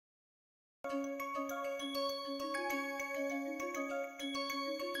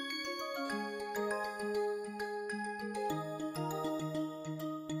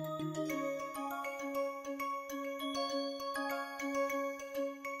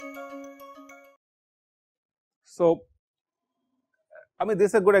So, I mean,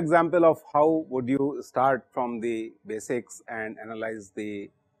 this is a good example of how would you start from the basics and analyze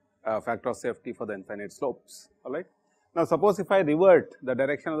the factor of safety for the infinite slopes, all right. Now, suppose if I revert the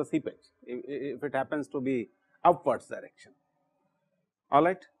direction of the seepage, if it happens to be upwards direction, all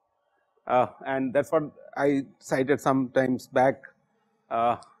right, and that is what I cited some times back.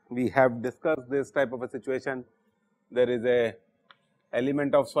 We have discussed this type of a situation. There is a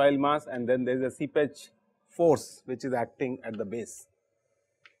element of soil mass and then there is a seepage force which is acting at the base,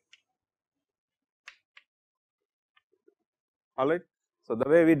 all right. So, the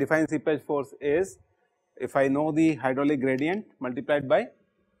way we define seepage force is, if I know the hydraulic gradient multiplied by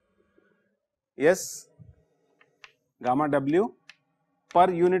S gamma W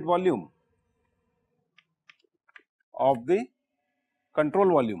per unit volume of the control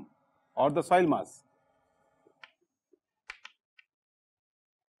volume or the soil mass,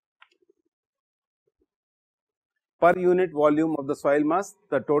 per unit volume of the soil mass,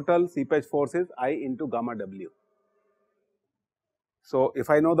 the total seepage force is I into gamma W. So, if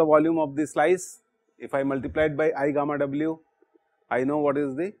I know the volume of the slice, if I multiply it by I gamma W, I know what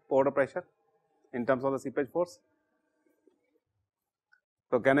is the pore pressure in terms of the seepage force.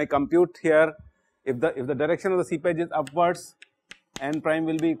 So, can I compute here, if the direction of the seepage is upwards, n prime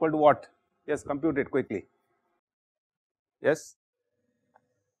will be equal to what? Yes, compute it quickly. Yes,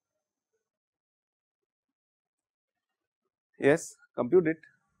 yes, compute it.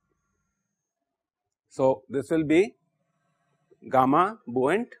 So, this will be gamma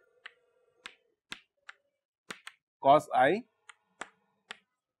buoyant cos I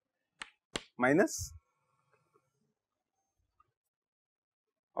minus,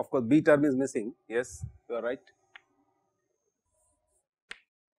 of course, B term is missing. Yes, you are right.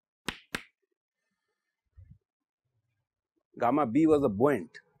 Gamma B was a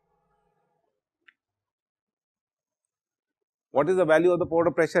buoyant. What is the value of the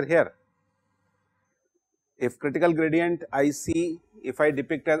pore pressure here? If critical gradient IC, if I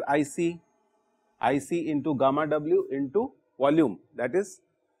depict as IC into gamma W into volume, that is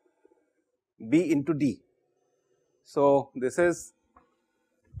B into D. So, this is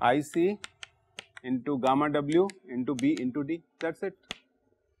IC into gamma W into B into D, that is it,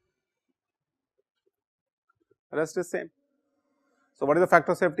 rest is same. So, what is the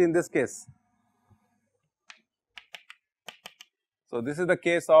factor of safety in this case? So, this is the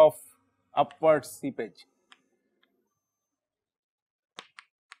case of upward seepage.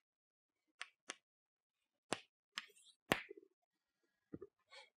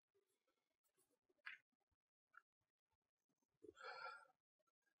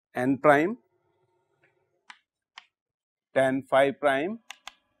 N prime tan phi prime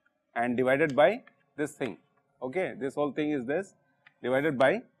and divided by this thing, okay. This whole thing is this divided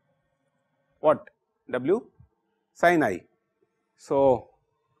by what? W sin I. So,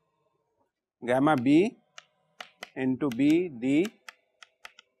 gamma B into B D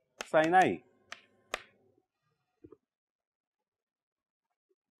sin I.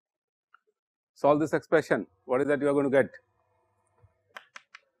 Solve this expression, what is that you are going to get?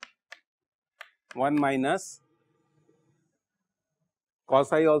 1 minus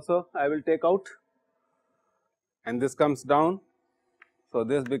cos I also I will take out and this comes down. So,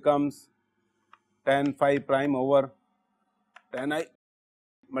 this becomes tan phi prime over tan I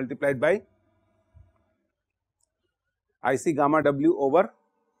multiplied by IC gamma W over,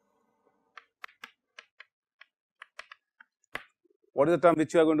 what is the term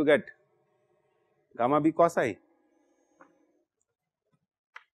which you are going to get? Gamma B cos I.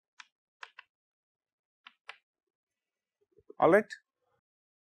 All right.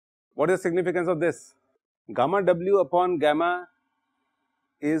 What is the significance of this? Gamma W upon gamma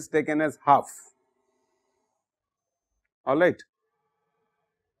is taken as half, all right.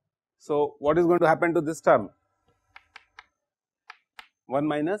 So, what is going to happen to this term? 1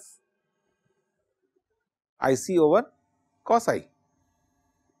 minus IC over cos I.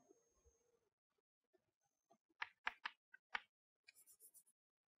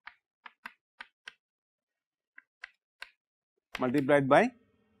 Multiplied by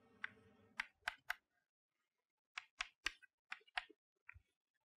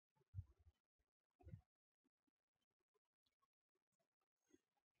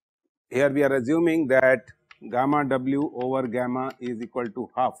here we are assuming that gamma W over gamma is equal to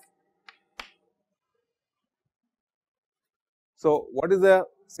half. So, what is the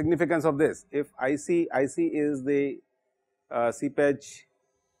significance of this? If IC is the seepage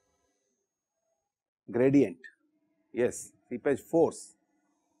gradient, yes, seepage force,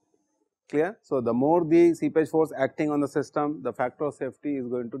 clear. So, the more the seepage force acting on the system, the factor of safety is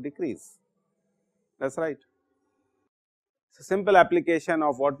going to decrease, that is right. It's a simple application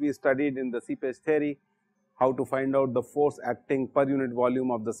of what we studied in the seepage theory, how to find out the force acting per unit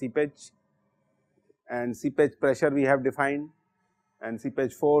volume of the seepage, and seepage pressure we have defined, and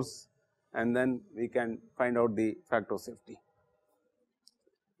seepage force, and then we can find out the factor of safety.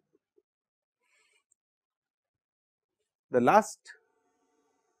 The last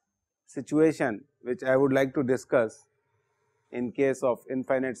situation which I would like to discuss in case of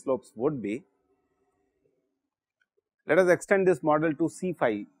infinite slopes would be, let us extend this model to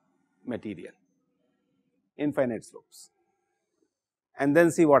C5 material, infinite slopes, and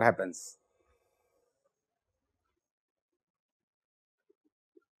then see what happens.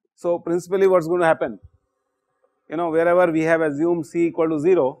 So, principally what is going to happen, wherever we have assumed C equal to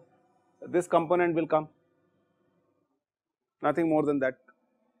 0, this component will come, nothing more than that.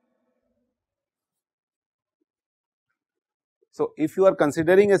 So, if you are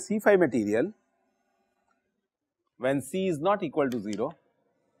considering a C5 material when C is not equal to 0,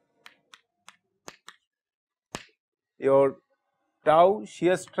 your tau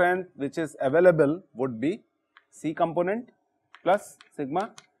shear strength which is available would be C component plus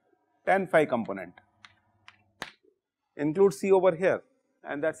sigma tan phi component, include C over here,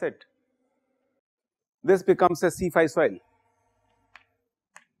 and that is it. This becomes a C5 soil.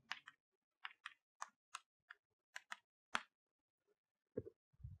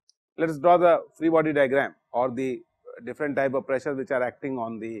 Let us draw the free body diagram or the different type of pressure which are acting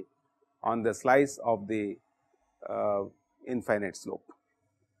on the slice of the infinite slope.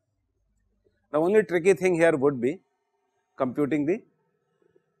 The only tricky thing here would be computing the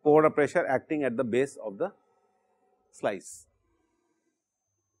pore pressure acting at the base of the slice.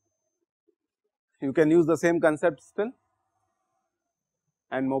 You can use the same concept still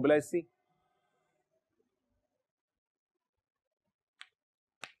and mobilize C.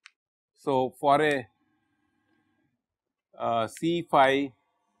 So, for a C5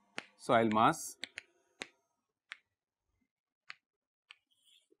 soil mass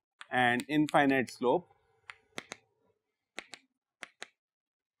and infinite slope,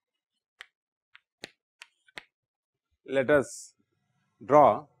 let us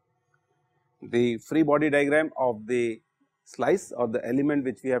draw the free body diagram of the slice or the element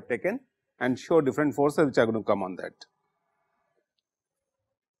which we have taken and show different forces which are going to come on that.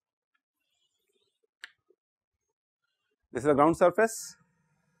 This is the ground surface.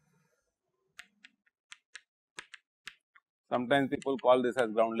 Sometimes people call this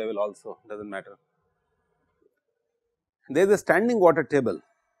as ground level also, does not matter. There is a standing water table,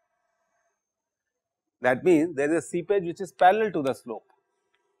 that means there is a seepage which is parallel to the slope.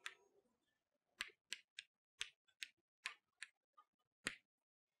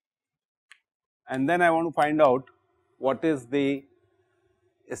 And then I want to find out what is the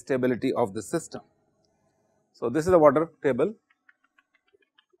stability of the system. So, this is the water table,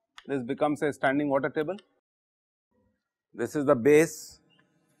 this becomes a standing water table, this is the base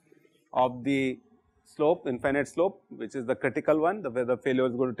of the slope, infinite slope, which is the critical one, where the failure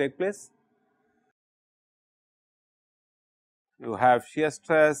is going to take place. You have shear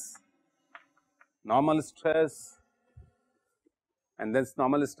stress, normal stress, and this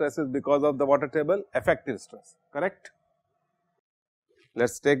normal stress is because of the water table, effective stress, correct. Let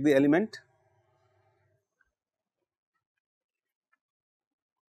us take the element.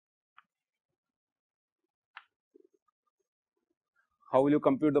 How will you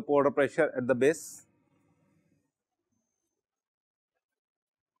compute the pore pressure at the base?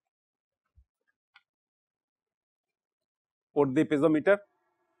 Put the piezometer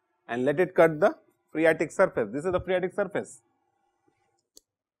and let it cut the phreatic surface. This is the phreatic surface.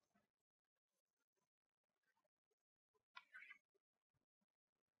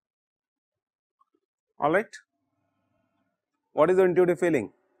 All right. What is your intuitive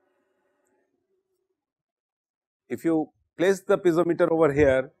feeling? If you place the piezometer over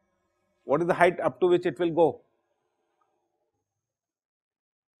here, what is the height up to which it will go?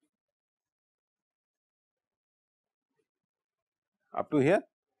 Up to here?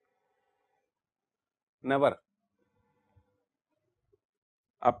 Never.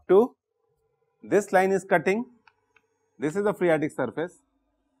 Up to this line is cutting, this is the phreatic surface,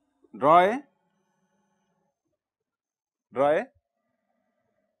 draw a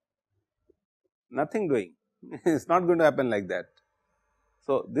nothing doing, it is not going to happen like that.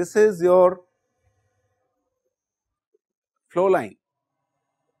 So, this is your flow line,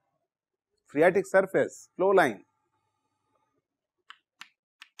 phreatic surface, flow line.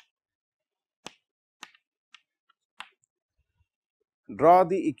 Draw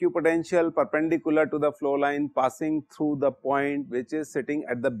the equipotential perpendicular to the flow line passing through the point which is sitting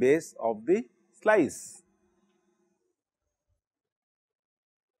at the base of the slice.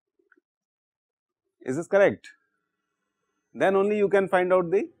 Is this correct? Then only you can find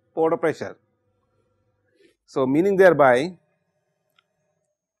out the pore pressure. So, meaning thereby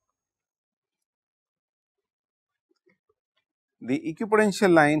the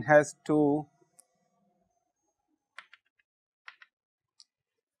equipotential line has to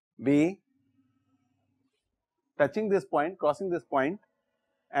be touching this point, crossing this point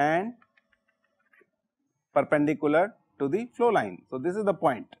and perpendicular to the flow line. So, this is the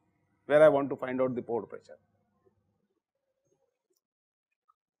point where I want to find out the pore pressure.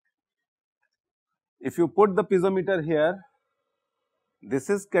 If you put the piezometer here, this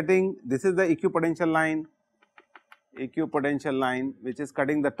is the equipotential line which is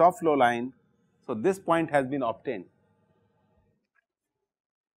cutting the top flow line. So, this point has been obtained.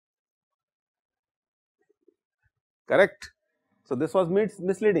 Correct. So, this was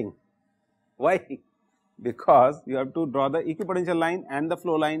misleading. Why? Because you have to draw the equipotential line and the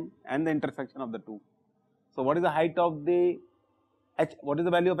flow line and the intersection of the two. So, what is the height of the H? What is the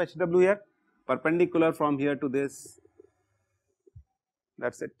value of HW here? Perpendicular from here to this,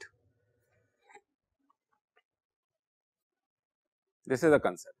 that is it. This is the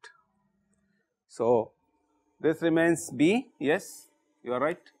concept. So, this remains B, yes, you are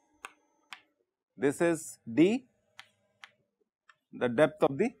right. This is D, the depth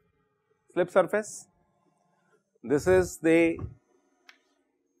of the slip surface. This is the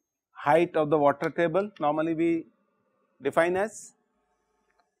height of the water table, normally we define as.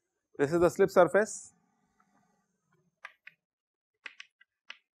 This is the slip surface.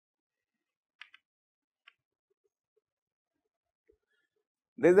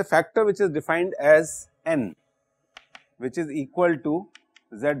 There is a factor which is defined as N, which is equal to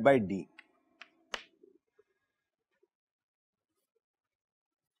Z by D.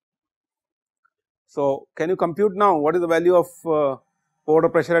 So, can you compute now what is the value of pore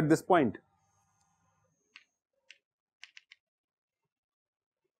pressure at this point?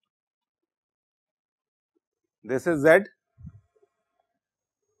 This is Z,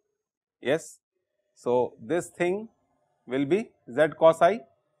 yes. So, this thing will be Z cos I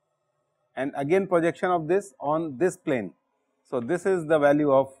and again projection of this on this plane. So, this is the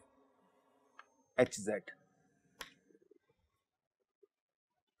value of Hz.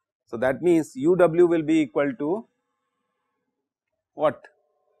 So, that means UW will be equal to what?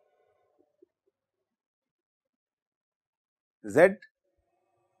 Z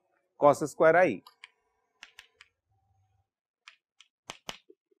cos square I,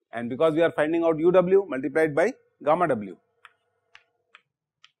 and because we are finding out UW multiplied by gamma W.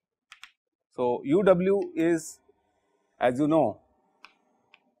 So, UW is, as you know,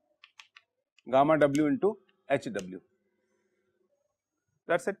 gamma W into HW,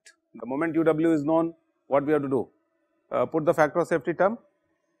 that is it. The moment UW is known, what we have to do? Put the factor of safety term.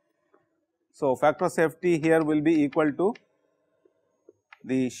 So, factor of safety here will be equal to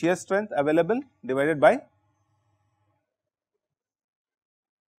the shear strength available divided by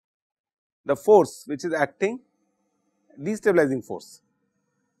the force which is acting, destabilizing force,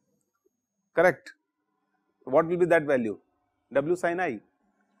 correct. What will be that value? W sin I.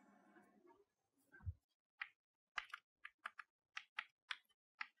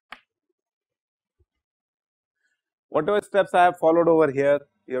 Whatever steps I have followed over here,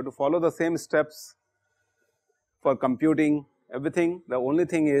 you have to follow the same steps for computing everything. The only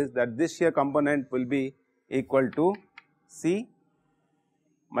thing is that this shear component will be equal to C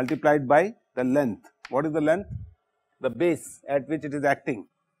multiplied by the length. What is the length? The base at which it is acting.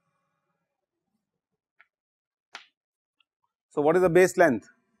 So, what is the base length?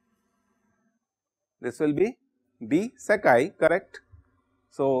 This will be B sec I, correct.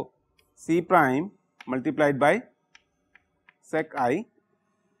 So, C prime multiplied by sec I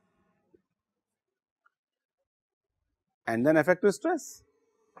and then effective stress.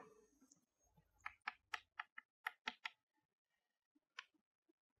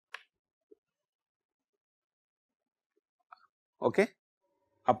 Okay,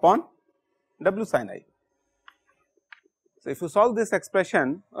 upon W sin I. So, if you solve this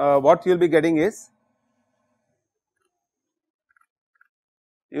expression, what you will be getting is,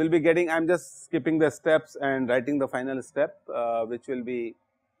 you will be getting, I am just skipping the steps and writing the final step, which will be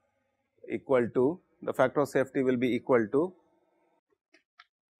equal to, the factor of safety will be equal to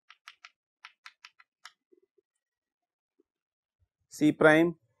C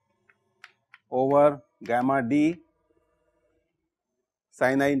prime over gamma D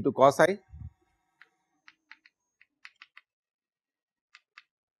sin I into cos I.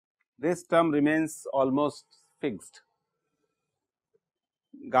 This term remains almost fixed,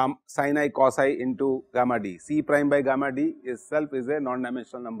 sin I cos I into gamma D. C prime by gamma D itself is a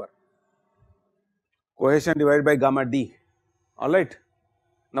non-dimensional number. cohesion divided by gamma d, alright.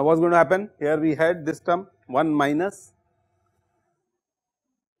 Now what is going to happen? Here we had this term 1 minus,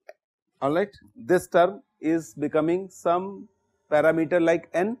 alright, this term is becoming some parameter like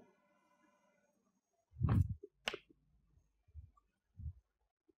n.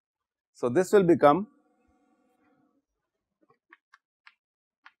 So this will become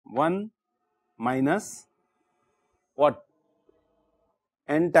 1 minus what?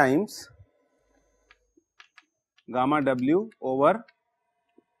 N times gamma w over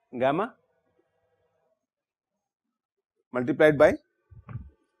gamma multiplied by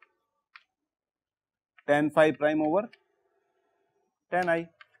tan phi prime over tan I.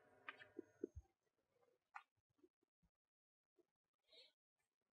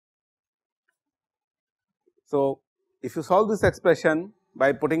 So if you solve this expression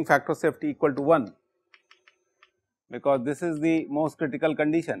by putting factor of safety equal to 1, because this is the most critical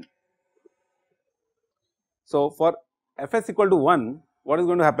condition. So for Fs equal to 1, what is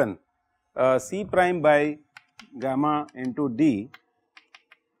going to happen? C prime by gamma into d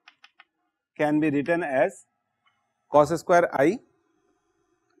can be written as cos square I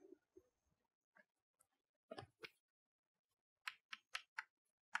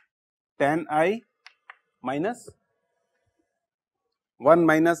tan I minus 1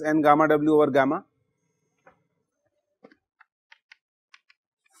 minus n gamma w over gamma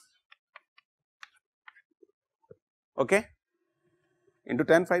okay into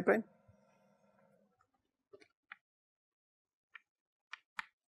tan phi prime.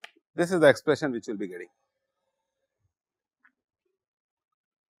 This is the expression which we will be getting.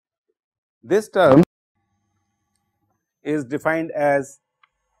 This term is defined as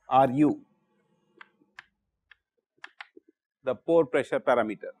Ru, the pore pressure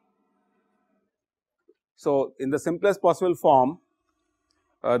parameter. So in the simplest possible form,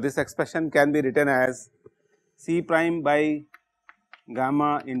 this expression can be written as C prime by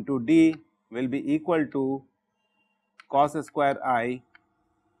gamma into d will be equal to cos square I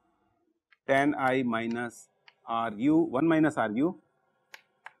tan I minus Ru 1 minus Ru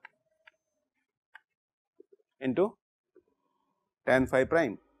into tan phi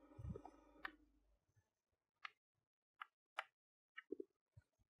prime.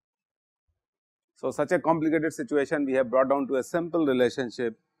 So such a complicated situation we have brought down to a simple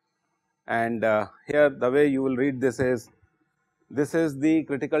relationship, and here the way you will read this is the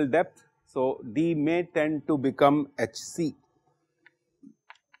critical depth. So d may tend to become Hc,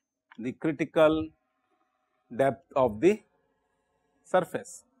 the critical depth of the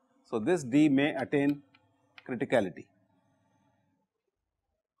surface. So this d may attain criticality.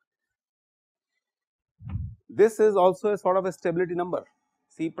 This is also a sort of a stability number,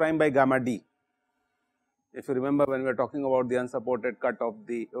 C prime by gamma d. If you remember, when we were talking about the unsupported cut of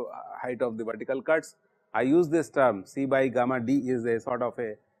the height of the vertical cuts, I use this term C by gamma d is a sort of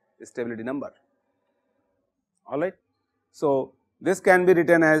a stability number, alright. So this can be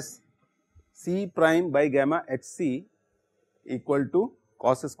written as C prime by gamma Hc equal to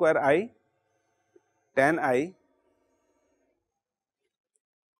cos square I tan I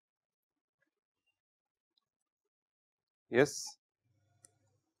yes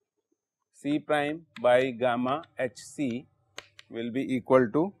C prime by gamma Hc will be equal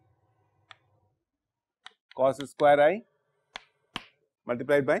to cos square I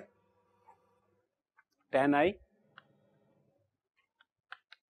multiplied by tan I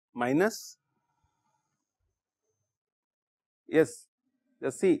minus, yes,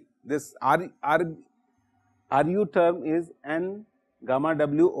 just see this Ru term is n gamma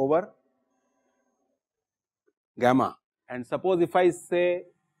w over gamma, and suppose if I say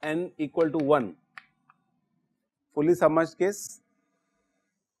n equal to 1, fully submerged case,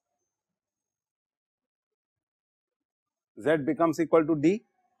 Z becomes equal to d,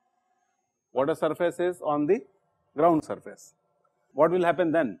 water surface is on the ground surface. What will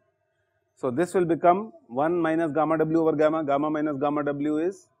happen then? So this will become 1 minus gamma w over gamma, gamma minus gamma w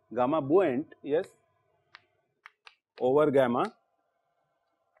is gamma buoyant, yes, over gamma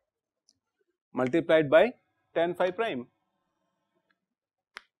multiplied by tan phi prime.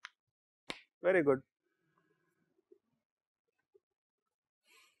 Very good.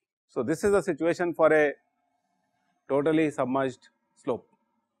 So this is the situation for a totally submerged slope.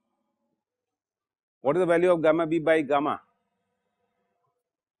 What is the value of gamma b by gamma?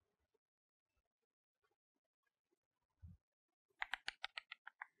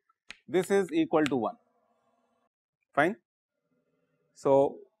 This is equal to 1, fine.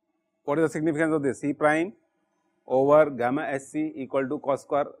 So what is the significance of this? C prime over gamma Sc equal to cos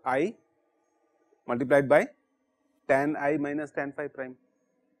square I multiplied by tan I minus tan phi prime.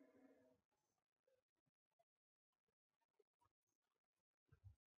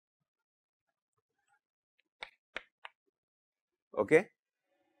 Okay.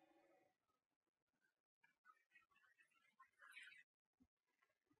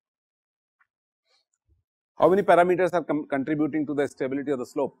 How many parameters are contributing to the stability of the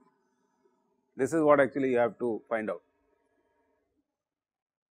slope? This is what actually you have to find out.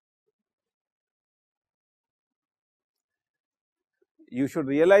 You should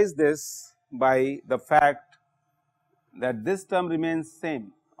realize this by the fact that this term remains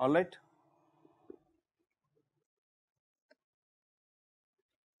same, alright.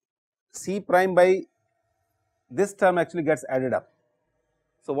 C prime by this term actually gets added up.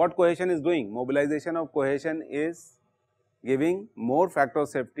 So, what cohesion is doing? Mobilization of cohesion is giving more factor of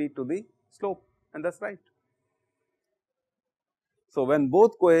safety to the slope, and that is right. So, when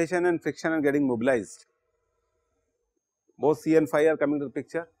both cohesion and friction are getting mobilized, both C and phi are coming to the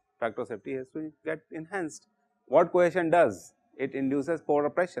picture, factor of safety has to get enhanced. What cohesion does? It induces pore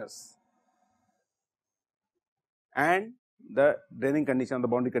pressures and the draining condition, the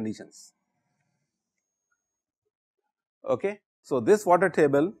boundary conditions. Okay. So, this water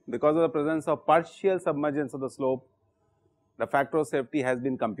table, because of the presence of partial submergence of the slope, the factor of safety has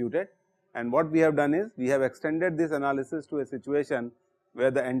been computed, and what we have done is we have extended this analysis to a situation where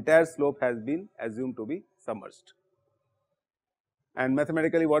the entire slope has been assumed to be submerged. And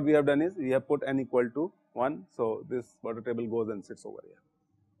mathematically what we have done is we have put n equal to 1. So, this water table goes and sits over here.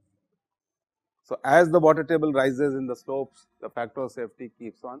 So, as the water table rises in the slopes, the factor of safety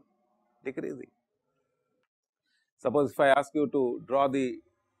keeps on decreasing. Suppose if I ask you to draw the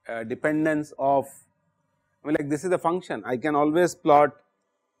dependence of, I mean, like this is a function, I can always plot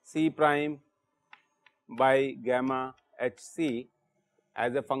C prime by gamma h c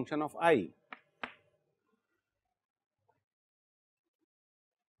as a function of I.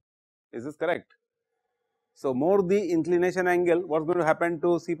 Is this correct? So, more the inclination angle, what is going to happen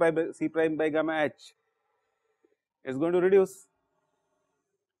to C prime by gamma h? It is going to reduce.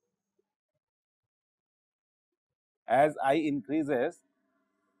 As I increases,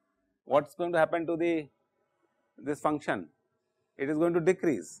 what is going to happen to the this function? It is going to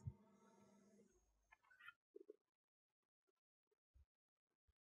decrease.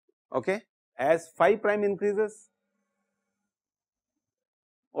 Okay. As phi prime increases,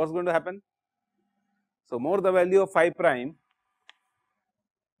 what is going to happen? So, more the value of phi prime,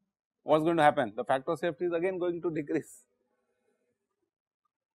 what is going to happen? The factor of safety is again going to decrease,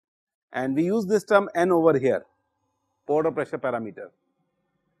 and we use this term n over here, pore pressure parameter.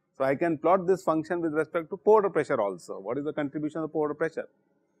 So, I can plot this function with respect to pore pressure also. What is the contribution of pore pressure?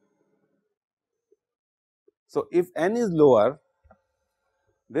 So, if n is lower,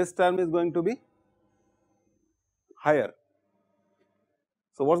 this term is going to be higher.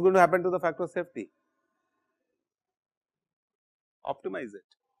 So, what is going to happen to the factor of safety? Optimize it.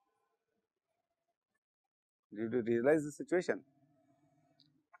 Did you realize the situation?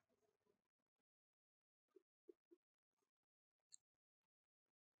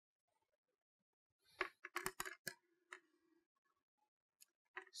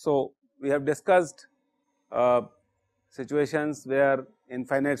 So, we have discussed situations where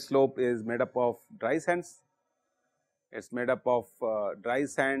infinite slope is made up of dry sands, it is made up of dry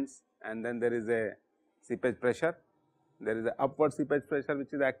sands, and then there is a seepage pressure, there is a upward seepage pressure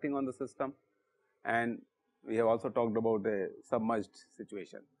which is acting on the system, and we have also talked about a submerged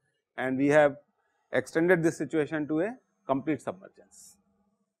situation, and we have extended this situation to a complete submergence.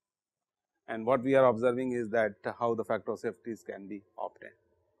 And what we are observing is that how the factor of safeties can be obtained.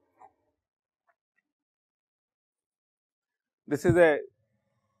 This is a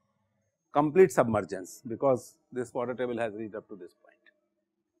complete submergence because this water table has reached up to this point.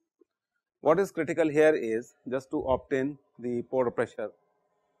 What is critical here is just to obtain the pore pressure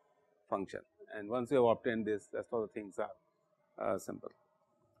function, and once you have obtained this, rest of the things are simple.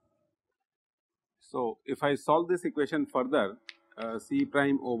 So, if I solve this equation further, C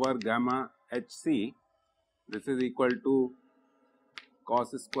prime over gamma h c, this is equal to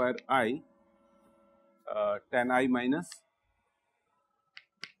cos square I tan I minus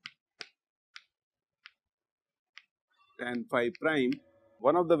tan phi prime.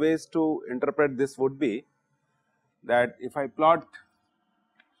 One of the ways to interpret this would be that if I plot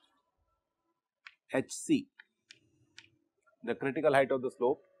h c, the critical height of the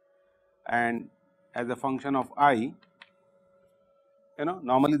slope, and as a function of I,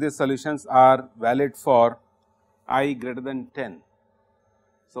 normally these solutions are valid for I greater than 10.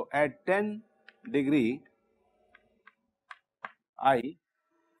 So, at 10 degree I,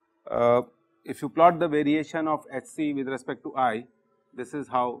 if you plot the variation of h c with respect to I, this is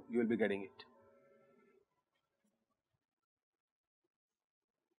how you will be getting it.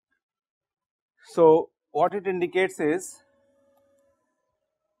 So, what it indicates is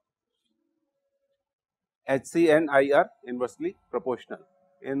HC and I are inversely proportional.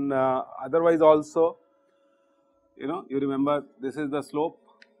 In otherwise also, you remember this is the slope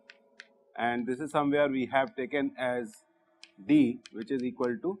and this is somewhere we have taken as D, which is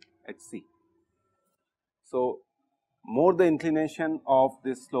equal to HC. So, more the inclination of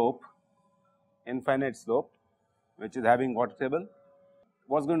this slope, infinite slope, which is having water table,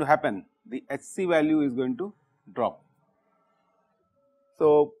 what is going to happen? The HC value is going to drop.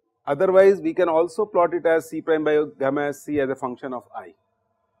 So, otherwise we can also plot it as C prime by gamma SC as a function of I.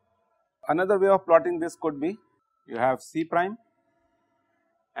 Another way of plotting this could be, you have C prime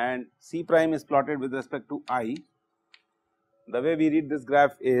and C prime is plotted with respect to I. The way we read this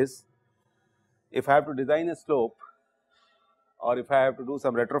graph is, if I have to design a slope or if I have to do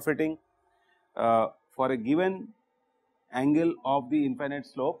some retrofitting for a given angle of the infinite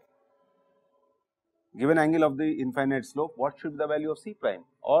slope, what should be the value of C prime,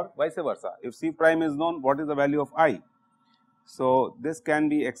 or vice versa. If C prime is known, what is the value of I? So, this can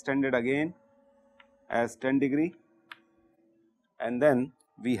be extended again as 10 degree and then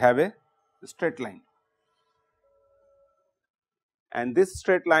we have a straight line, and this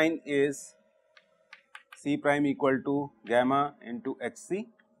straight line is C prime equal to gamma into HC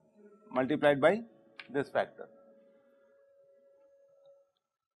multiplied by this factor.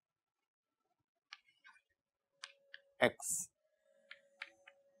 X.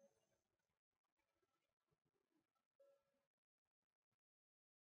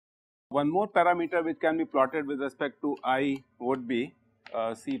 One more parameter which can be plotted with respect to I would be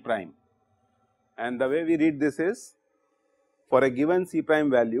C prime, and the way we read this is, for a given C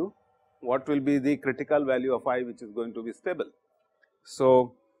prime value, what will be the critical value of I which is going to be stable.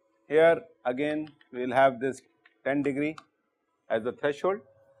 So, here again we will have this 10 degree as the threshold,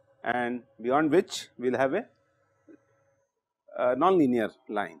 and beyond which we will have a non-linear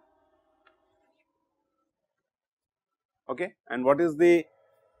line. Okay. And what is the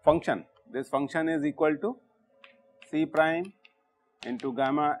function? This function is equal to C prime into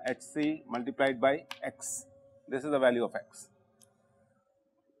gamma HC multiplied by X. This is the value of X.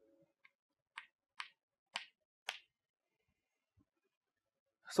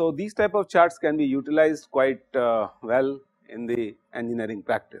 So, these type of charts can be utilized quite well in the engineering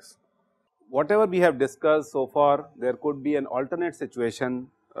practice. Whatever we have discussed so far, there could be an alternate situation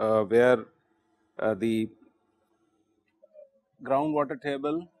where the groundwater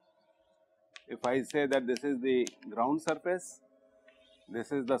table, if I say that this is the ground surface,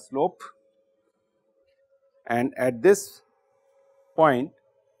 this is the slope, and at this point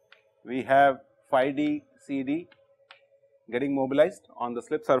we have phi d CD getting mobilized on the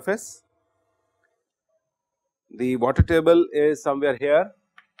slip surface. The water table is somewhere here,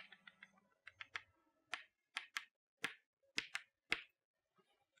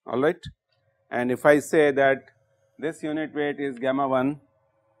 alright, and if I say that this unit weight is gamma 1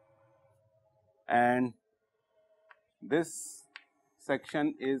 and this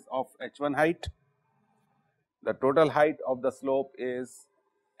section is of h1 height, the total height of the slope is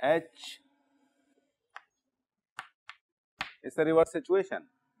h. It's a reverse situation,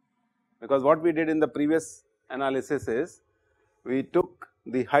 because what we did in the previous analysis is, we took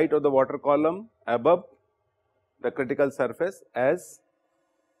the height of the water column above the critical surface as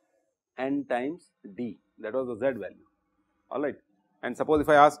n times d, that was the z value, alright. And suppose if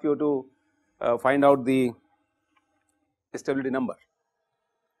I ask you to find out the stability number,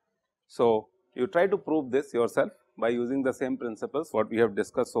 so you try to prove this yourself by using the same principles what we have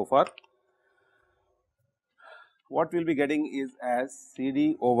discussed so far. What we will be getting is as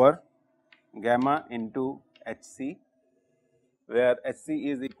CD over gamma into HC, where HC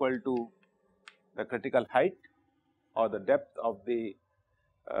is equal to the critical height or the depth of the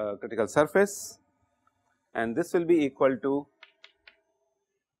critical surface, and this will be equal to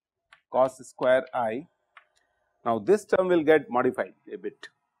cos square I. Now, this term will get modified a bit,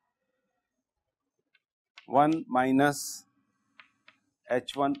 1 minus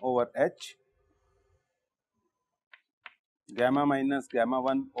H1 over H, gamma minus gamma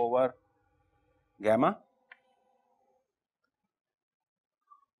 1 over gamma,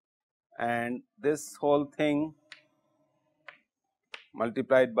 and this whole thing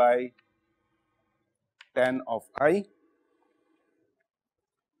multiplied by tan of I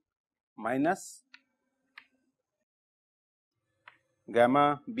minus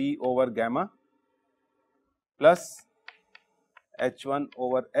gamma B over gamma plus H1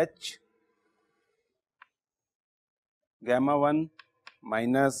 over H, gamma 1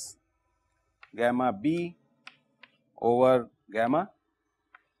 minus gamma B over gamma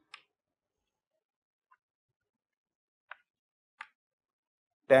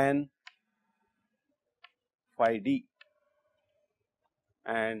tan phi d,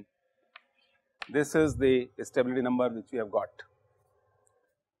 and this is the stability number which we have got.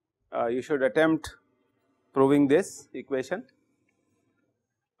 You should attempt proving this equation.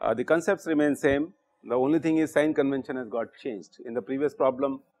 The concepts remain same, the only thing is sign convention has got changed. In the previous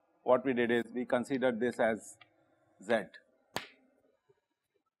problem what we did is we considered this as z,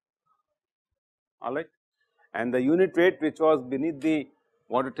 alright, and the unit weight which was beneath the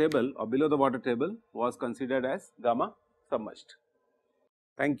water table or below the water table was considered as gamma submerged.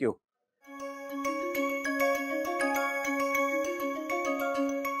 Thank you.